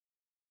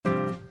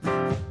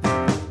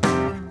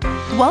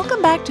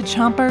Welcome back to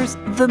Chompers,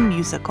 the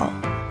musical,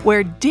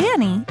 where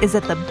Dani is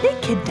at the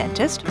big kid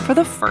dentist for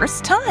the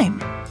first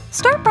time.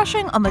 Start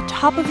brushing on the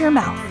top of your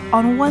mouth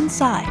on one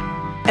side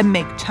and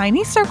make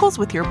tiny circles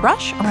with your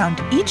brush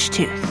around each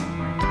tooth.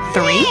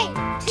 3,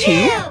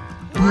 2,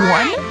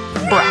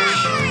 1,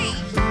 brush.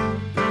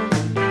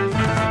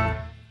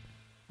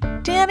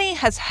 Dani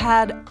has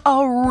had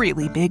a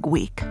really big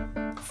week.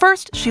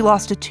 First, she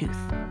lost a tooth.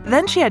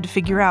 Then she had to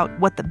figure out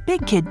what the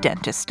big kid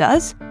dentist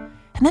does.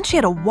 And then she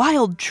had a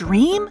wild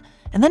dream.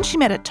 And then she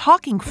met a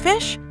talking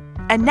fish.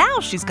 And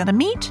now she's gonna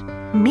meet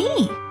me.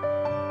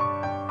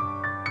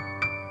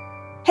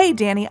 Hey,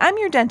 Dani, I'm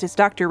your dentist,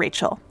 Dr.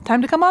 Rachel.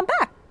 Time to come on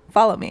back.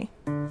 Follow me.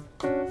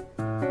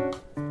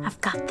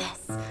 I've got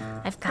this.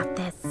 I've got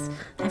this.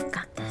 I've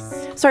got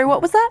this. Sorry,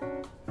 what was that?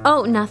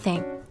 Oh,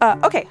 nothing.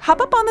 Okay,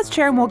 hop up on this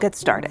chair and we'll get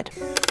started.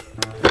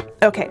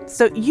 Okay,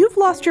 so you've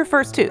lost your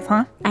first tooth,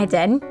 huh? I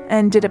did.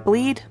 And did it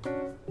bleed?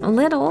 A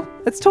little.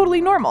 That's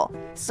totally normal.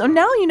 So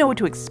now you know what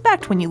to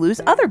expect when you lose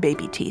other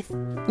baby teeth.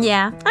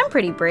 Yeah, I'm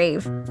pretty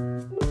brave.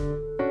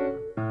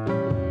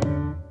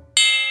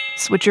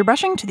 Switch your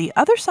brushing to the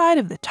other side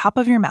of the top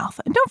of your mouth,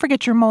 and don't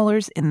forget your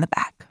molars in the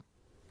back.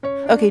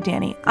 Okay,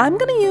 Dani, I'm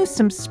going to use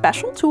some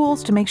special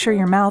tools to make sure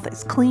your mouth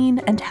is clean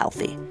and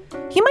healthy.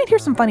 You might hear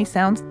some funny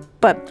sounds,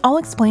 but I'll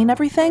explain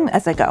everything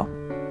as I go.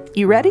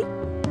 You ready?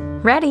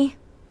 Ready.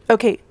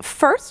 Okay,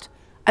 first,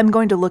 I'm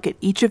going to look at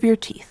each of your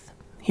teeth.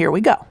 Here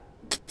we go.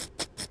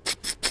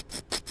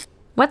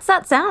 What's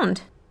that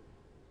sound?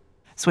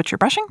 Switch your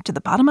brushing to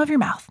the bottom of your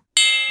mouth.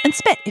 And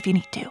spit if you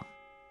need to.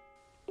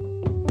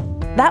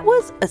 That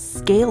was a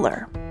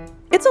scaler.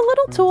 It's a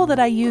little tool that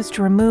I use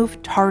to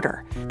remove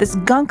tartar, this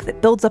gunk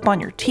that builds up on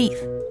your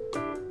teeth.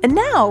 And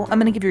now I'm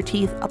going to give your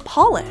teeth a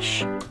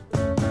polish.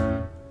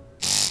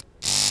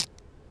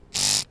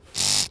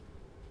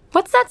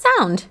 What's that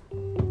sound?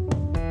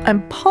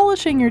 I'm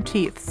polishing your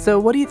teeth, so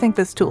what do you think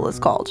this tool is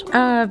called?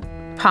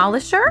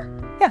 Polisher?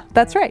 Yeah,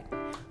 that's right.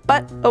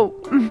 But,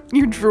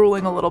 you're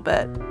drooling a little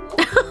bit.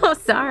 Oh,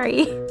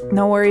 sorry.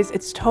 No worries,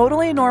 it's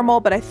totally normal,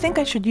 but I think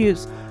I should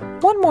use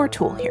one more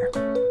tool here.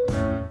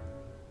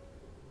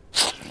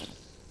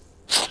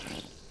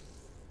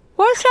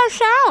 What's that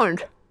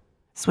sound?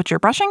 Switch your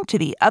brushing to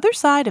the other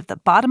side of the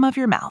bottom of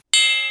your mouth.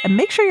 And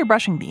make sure you're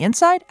brushing the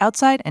inside,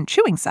 outside, and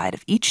chewing side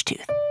of each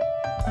tooth.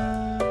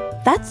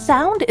 That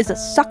sound is a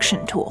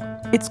suction tool.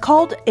 It's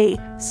called a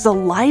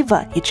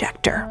saliva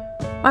ejector.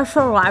 A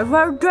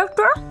saliva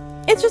ejector?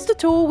 It's just a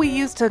tool we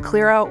use to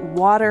clear out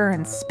water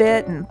and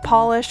spit and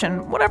polish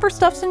and whatever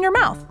stuff's in your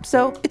mouth,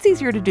 so it's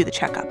easier to do the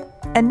checkup.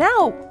 And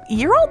now,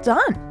 you're all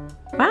done.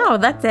 Wow,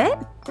 that's it?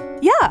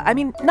 Yeah, I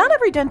mean, not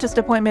every dentist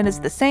appointment is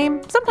the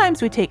same.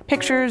 Sometimes we take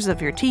pictures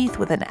of your teeth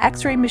with an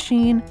x-ray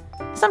machine.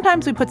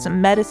 Sometimes we put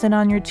some medicine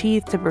on your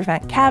teeth to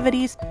prevent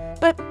cavities.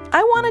 But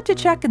I wanted to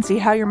check and see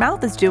how your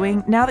mouth is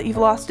doing now that you've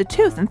lost a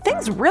tooth, and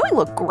things really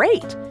look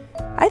great.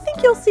 I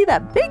think you'll see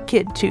that big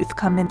kid tooth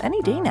come in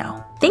any day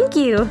now. Thank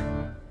you.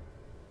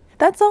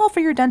 That's all for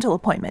your dental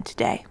appointment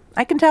today.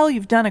 I can tell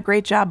you've done a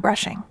great job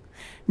brushing.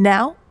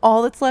 Now,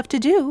 all that's left to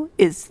do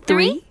is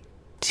 3,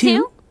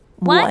 2,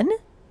 1,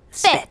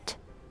 spit.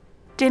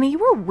 Dani, you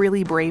were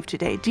really brave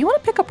today. Do you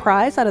want to pick a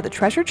prize out of the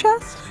treasure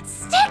chest?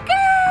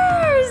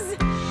 Stickers!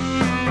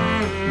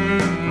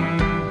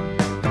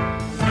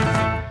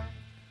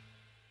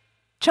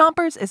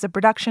 Chompers is a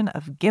production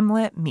of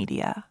Gimlet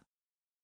Media.